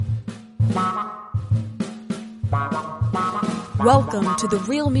Welcome to the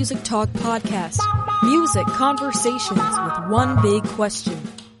Real Music Talk podcast. Music conversations with one big question.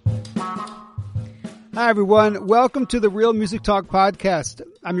 Hi, everyone. Welcome to the Real Music Talk podcast.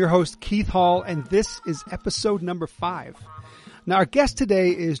 I'm your host, Keith Hall, and this is episode number 5. Now, our guest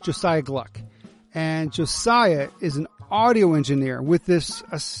today is Josiah Gluck, and Josiah is an audio engineer with this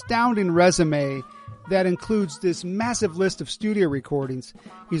astounding resume that includes this massive list of studio recordings.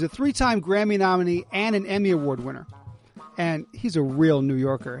 He's a 3-time Grammy nominee and an Emmy Award winner, and he's a real New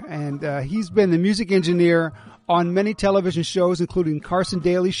Yorker, and he's been the music engineer on many television shows, including Carson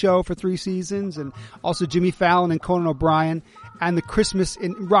Daly Show for 3 seasons, and also Jimmy Fallon and Conan O'Brien, and the Christmas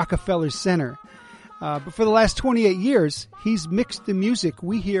in Rockefeller Center. But for the last 28 years, he's mixed the music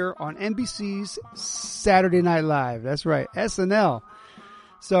we hear on NBC's Saturday Night Live. That's right, SNL.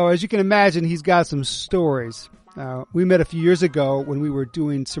 So as you can imagine, he's got some stories. We met a few years ago when we were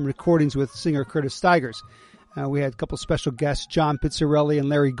doing some recordings with singer Curtis Stigers. We had a couple special guests, John Pizzarelli and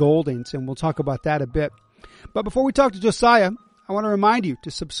Larry Goldings, and we'll talk about that a bit. But before we talk to Josiah, I want to remind you to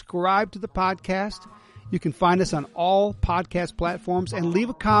subscribe to the podcast. You can find us on all podcast platforms and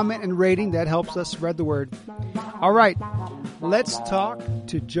leave a comment and rating. That helps us spread the word. All right, let's talk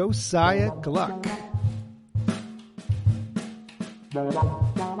to Josiah Gluck.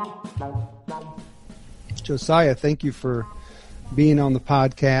 Josiah, thank you for being on the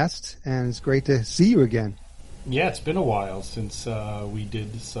podcast, and it's great to see you again. Yeah, it's been a while since we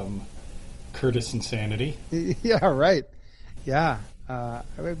did some Curtis Insanity. Yeah, right. Yeah.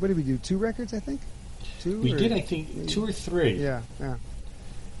 What did we do? 2 records, I think? 2? We did, I think, 2 or 3. Yeah.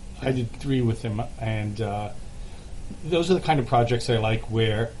 I did 3 with him, and those are the kind of projects I like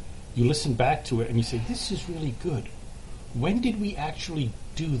where you listen back to it and you say, this is really good. When did we actually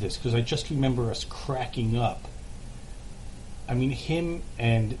do this? Because I just remember us cracking up. I mean, him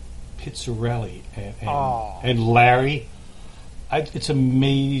and Pizzarelli and Larry, it's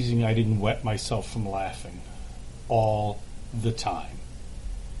amazing I didn't wet myself from laughing all the time.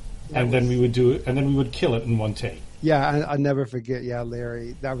 Then we would do it, and then we would kill it in one take. Yeah, I'll never forget. Yeah,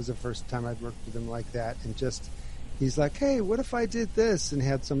 Larry, that was the first time I'd worked with him like that, and just he's like, "Hey, what if I did this?" and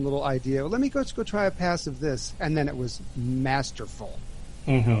had some little idea. Well, let me go try a pass of this, and then it was masterful.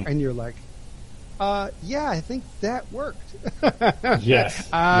 Mm-hmm. And you're like, "Yeah, I think that worked." Yes, yes.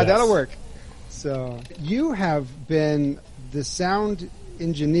 That'll work. So you have been the sound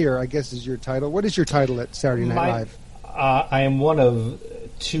engineer, I guess is your title. What is your title at Saturday Night Live? I am one of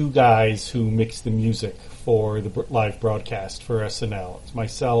 2 guys who mix the music for the live broadcast for SNL. It's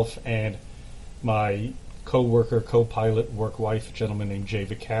myself and my co-worker, co-pilot, work wife, a gentleman named Jay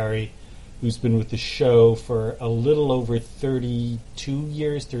Vicari, who's been with the show for a little over 33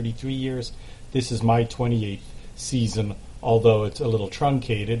 years. This is my 28th season, although it's a little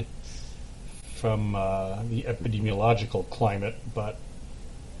truncated from the epidemiological climate, but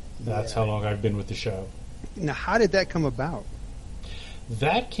that's how long I've been with the show. Now, how did that come about?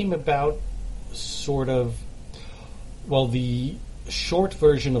 That came about sort of, well, the short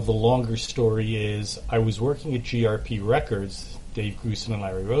version of the longer story is I was working at GRP Records, Dave Grusin and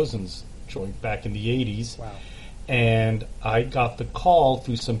Larry Rosen's joint back in the 80s. Wow. And I got the call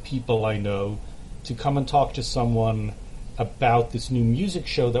through some people I know to come and talk to someone about this new music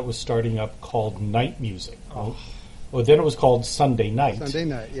show that was starting up called Night Music. Oh. Well, then it was called Sunday Night. Sunday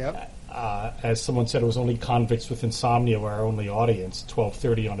Night, yep. As someone said, it was only convicts with insomnia were our only audience,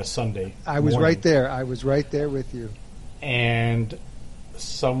 12:30 on a Sunday I was morning. right there. I was right there with you. And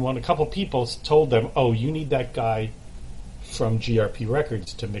a couple people told them, oh, you need that guy from GRP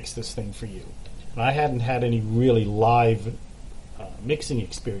Records to mix this thing for you. And I hadn't had any really live mixing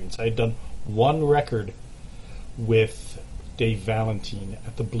experience. I had done 1 record with Dave Valentine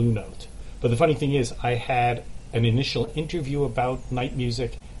at the Blue Note. But the funny thing is, I had an initial interview about Night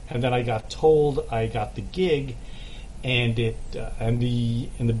Music, and then I got told I got the gig, and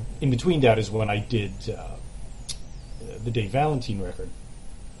in between that is when I did the Dave Valentine record.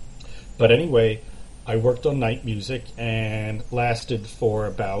 But anyway, I worked on Night Music and lasted for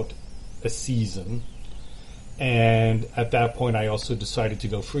about a season. And at that point, I also decided to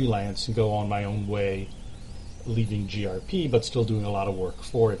go freelance and go on my own way, leaving GRP, but still doing a lot of work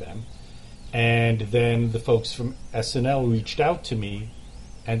for them. And then the folks from SNL reached out to me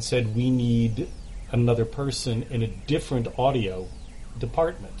and said, we need another person in a different audio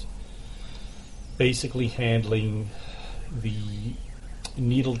department, basically handling the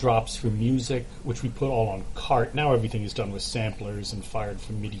needle drops for music, which we put all on cart. Now everything is done with samplers and fired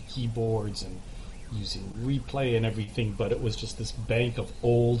from MIDI keyboards and using replay and everything, but it was just this bank of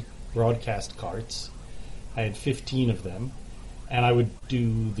old broadcast carts. I had 15 of them, And I would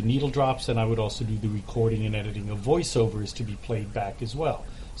do the needle drops, and I would also do the recording and editing of voiceovers to be played back as well.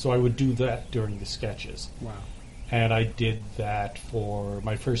 So I would do that during the sketches. Wow. And I did that for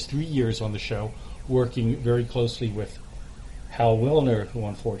my first 3 years on the show, working very closely with Hal Wilner, who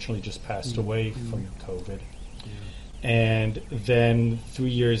unfortunately just passed away from COVID. And then 3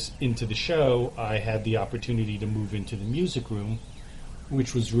 years into the show, I had the opportunity to move into the music room,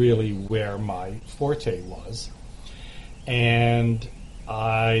 which was really where my forte was. And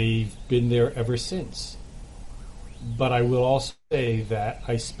I've been there ever since. But I will also say that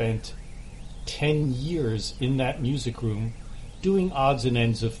I spent 10 years in that music room doing odds and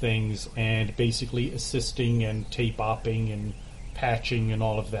ends of things and basically assisting and tape-opping and patching and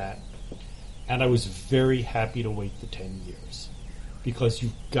all of that. And I was very happy to wait the 10 years because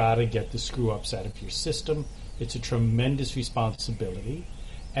you've got to get the screw-ups out of your system. It's a tremendous responsibility.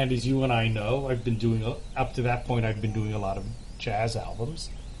 And as you and I know, I've been doing, up to that point, I've been doing a lot of jazz albums,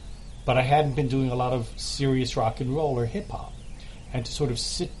 but I hadn't been doing a lot of serious rock and roll or hip-hop. And to sort of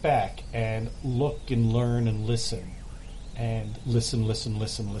sit back and look and learn and listen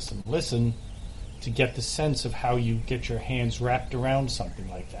to get the sense of how you get your hands wrapped around something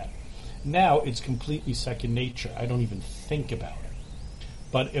like that. Now it's completely second nature. I don't even think about it.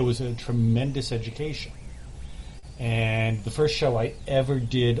 But it was a tremendous education. And the first show I ever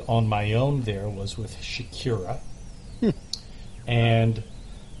did on my own there was with Shakira. And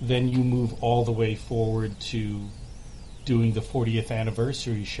then you move all the way forward to doing the 40th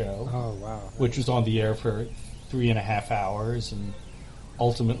anniversary show. Oh, wow. Which was on the air for 3.5 hours and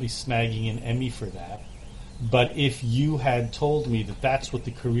ultimately snagging an Emmy for that. But if you had told me that that's what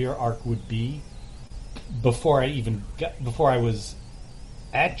the career arc would be before I was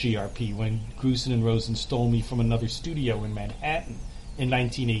at GRP, when Grusin and Rosen stole me from another studio in Manhattan in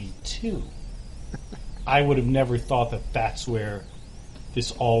 1982, I would have never thought that that's where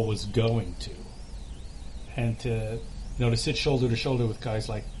this all was going to. And to sit shoulder to shoulder with guys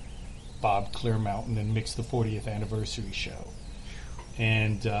like Bob Clearmountain and mix the 40th anniversary show.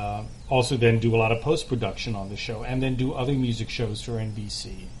 And also then do a lot of post-production on the show, and then do other music shows for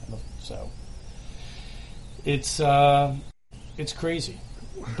NBC. So it's crazy,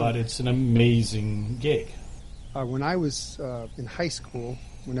 but it's an amazing gig. When I was in high school,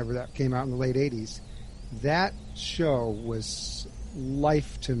 whenever that came out in the late 80s, that show was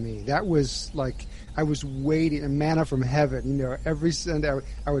life to me. That was like I was waiting, a manna from heaven. Every Sunday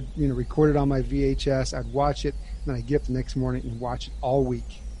I would record it on my VHS. I'd watch it, and then I'd get up the next morning and watch it all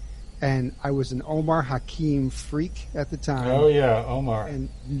week. And I was an Omar Hakim freak at the time. Oh yeah, Omar. And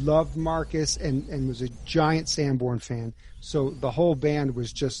loved Marcus and was a giant Sanborn fan. So the whole band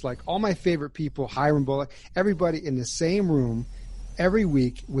was just like all my favorite people, Hiram Bullock, everybody in the same room every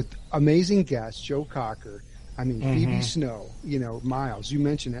week with amazing guests, Joe Cocker, Phoebe Snow, Miles, you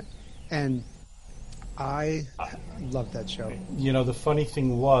mentioned it. And I loved that show. The funny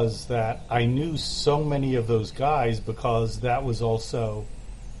thing was that I knew so many of those guys because that was also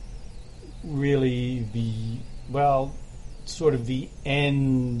really sort of the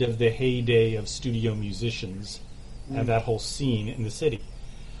end of the heyday of studio musicians and that whole scene in the city.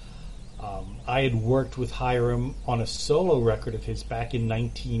 I had worked with Hiram on a solo record of his back in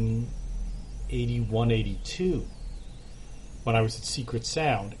 1981, 82 when I was at Secret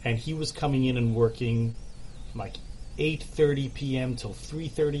Sound, and he was coming in and working like 8:30 p.m. till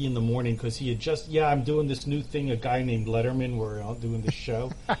 3:30 in the morning because he had I'm doing this new thing, a guy named Letterman, we're doing this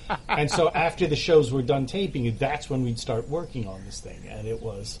show. And so after the shows were done taping, that's when we'd start working on this thing, and it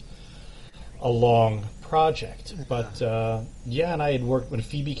was a long project. But and I had worked, when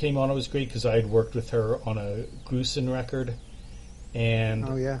Phoebe came on, it was great because I had worked with her on a Grusin record,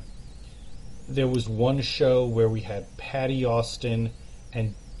 and there was one show where we had Patty Austin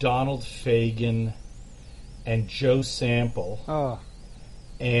and Donald Fagen and Joe Sample. Oh.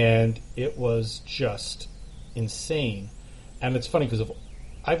 And it was just insane. And it's funny because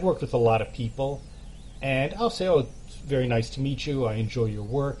I've worked with a lot of people, and I'll say, it's very nice to meet you, I enjoy your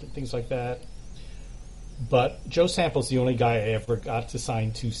work, and things like that. But Joe Sample's the only guy I ever got to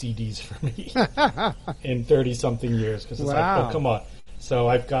sign 2 CDs for me in 30-something years. Because it's like, come on. So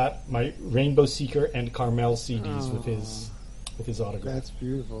I've got my Rainbow Seeker and Carmel CDs with his autograph. That's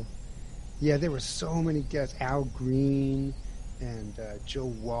beautiful. Yeah, there were so many guests. Al Green and Joe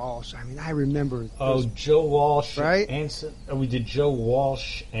Walsh. I remember. Joe Walsh. Right? We did Joe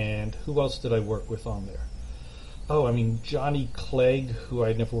Walsh, and who else did I work with on there? Johnny Clegg, who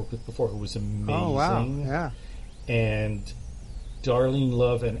I'd never worked with before, who was amazing. Oh, wow. Yeah. And Darlene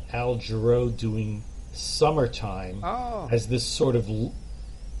Love and Al Jarreau doing Summertime as this sort of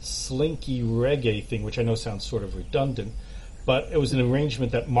slinky reggae thing, which I know sounds sort of redundant, But it was an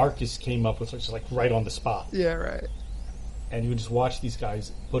arrangement that Marcus came up with, just like right on the spot. Yeah, right. And you would just watch these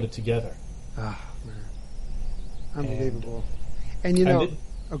guys put it together. Ah, man. Unbelievable. And you know...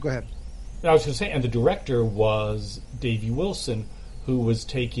 go ahead. I was going to say, and the director was Davey Wilson, who was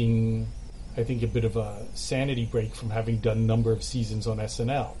taking, I think, a bit of a sanity break from having done a number of seasons on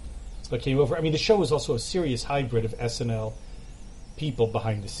SNL. So I came over. I mean, the show was also a serious hybrid of SNL people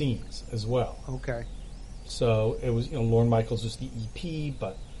behind the scenes as well. Okay. So it was, Lorne Michaels was the EP,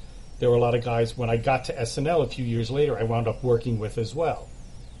 but there were a lot of guys. When I got to SNL a few years later, I wound up working with as well.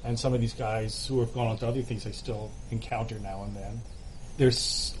 And some of these guys who have gone on to other things I still encounter now and then.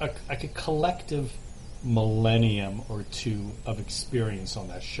 There's like a collective millennium or two of experience on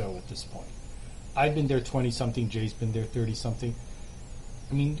that show at this point. I've been there 20-something, Jay's been there 30-something.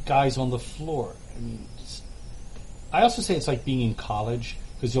 I mean, guys on the floor. I mean, I also say it's like being in college,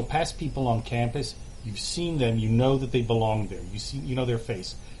 because you'll pass people on campus, you've seen them, you know that they belong there, you know their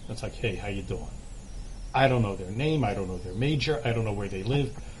face. And it's like, hey, how you doing? I don't know their name, I don't know their major, I don't know where they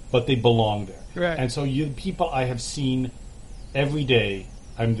live, but they belong there. Right. And so people I have seen every day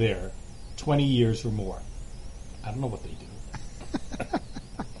I'm there, 20 years or more. I don't know what they do.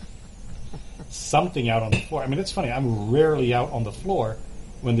 Something out on the floor. I mean, it's funny. I'm rarely out on the floor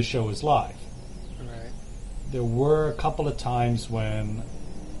when the show is live. Right. There were a couple of times when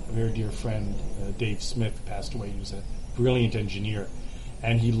a very dear friend, Dave Smith, passed away. He was a brilliant engineer,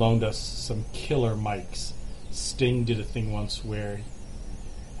 and he loaned us some killer mics. Sting did a thing once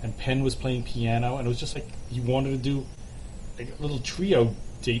and Penn was playing piano, and it was just like he wanted to do a little trio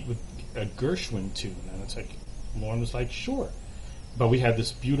date with a Gershwin tune, and it's like Lorne was like, sure. But we had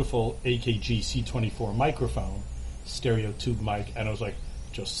this beautiful AKG C24 microphone, stereo tube mic, and I was like,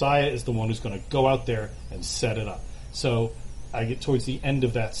 Josiah is the one who's going to go out there and set it up. So I get towards the end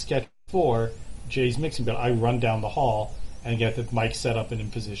of that sketch 4, Jay's mixing, but I run down the hall and get the mic set up and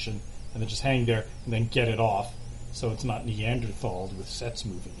in position, and then just hang there and then get it off so it's not Neanderthal with sets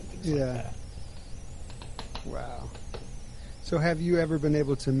moving and things like that. Wow. So have you ever been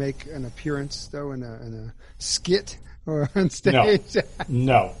able to make an appearance, though, in a skit or on stage?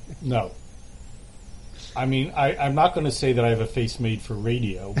 No. I mean, I'm not going to say that I have a face made for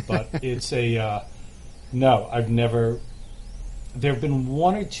radio, but it's no, I've never. There have been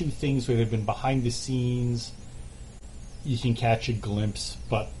one or two things where they've been behind the scenes. You can catch a glimpse,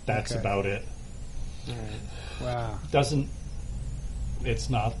 but that's about it. All right. Wow. It's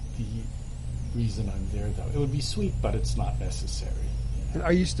not the reason I'm there, though. It would be sweet, but it's not necessary. And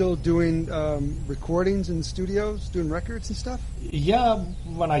are you still doing recordings in studios, doing records and stuff? Yeah,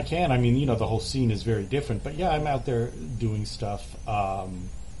 when I can. I mean, the whole scene is very different. But yeah, I'm out there doing stuff,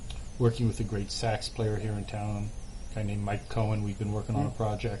 working with a great sax player here in town, a guy named Mike Cohen. We've been working on a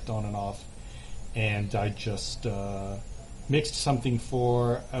project on and off. And I just mixed something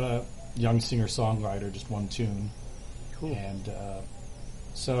for a young singer-songwriter, just one tune. Cool. And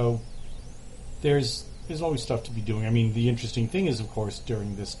so there's always stuff to be doing. I mean, the interesting thing is, of course,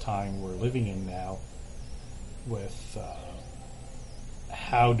 during this time we're living in now, with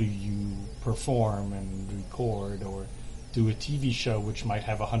how do you perform and record or do a TV show which might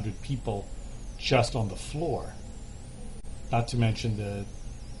have 100 people just on the floor, not to mention the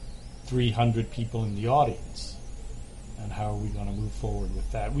 300 people in the audience, and how are we going to move forward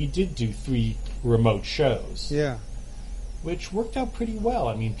with that? We did do 3 remote shows, which worked out pretty well.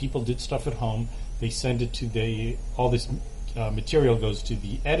 I mean, people did stuff at home. They send it to all this material goes to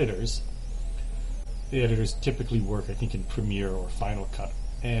the editors. The editors typically work, I think, in Premiere or Final Cut,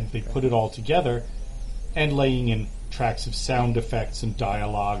 and they put it all together, and laying in tracks of sound effects and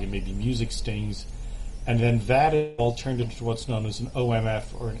dialogue and maybe music stings, and then that is all turned into what's known as an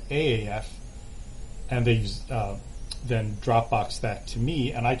OMF or an AAF, and they then Dropbox that to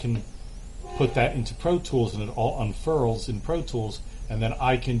me, and I can put that into Pro Tools, and it all unfurls in Pro Tools, and then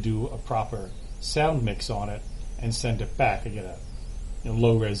I can do a proper sound mix on it and send it back. I get a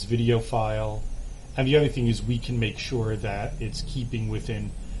low-res video file, and the other thing is we can make sure that it's keeping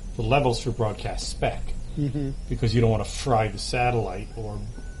within the levels for broadcast spec, because you don't want to fry the satellite or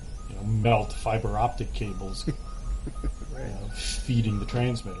melt fiber optic cables feeding the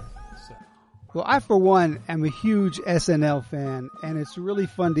transmitter. So. Well, I, for one, am a huge SNL fan, and it's really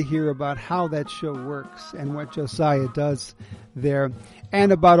fun to hear about how that show works and what Josiah does there,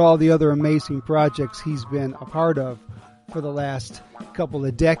 and about all the other amazing projects he's been a part of for the last couple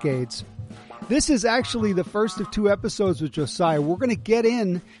of decades. This is actually the first of 2 episodes with Josiah. We're going to get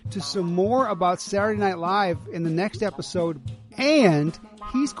into some more about Saturday Night Live in the next episode, and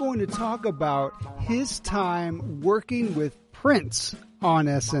he's going to talk about his time working with Prince on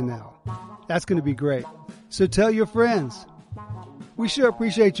SNL. That's going to be great. So tell your friends, We sure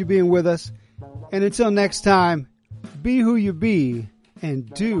appreciate you being with us. And until next time, be who you be and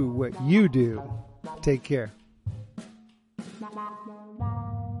do what you do. Take care.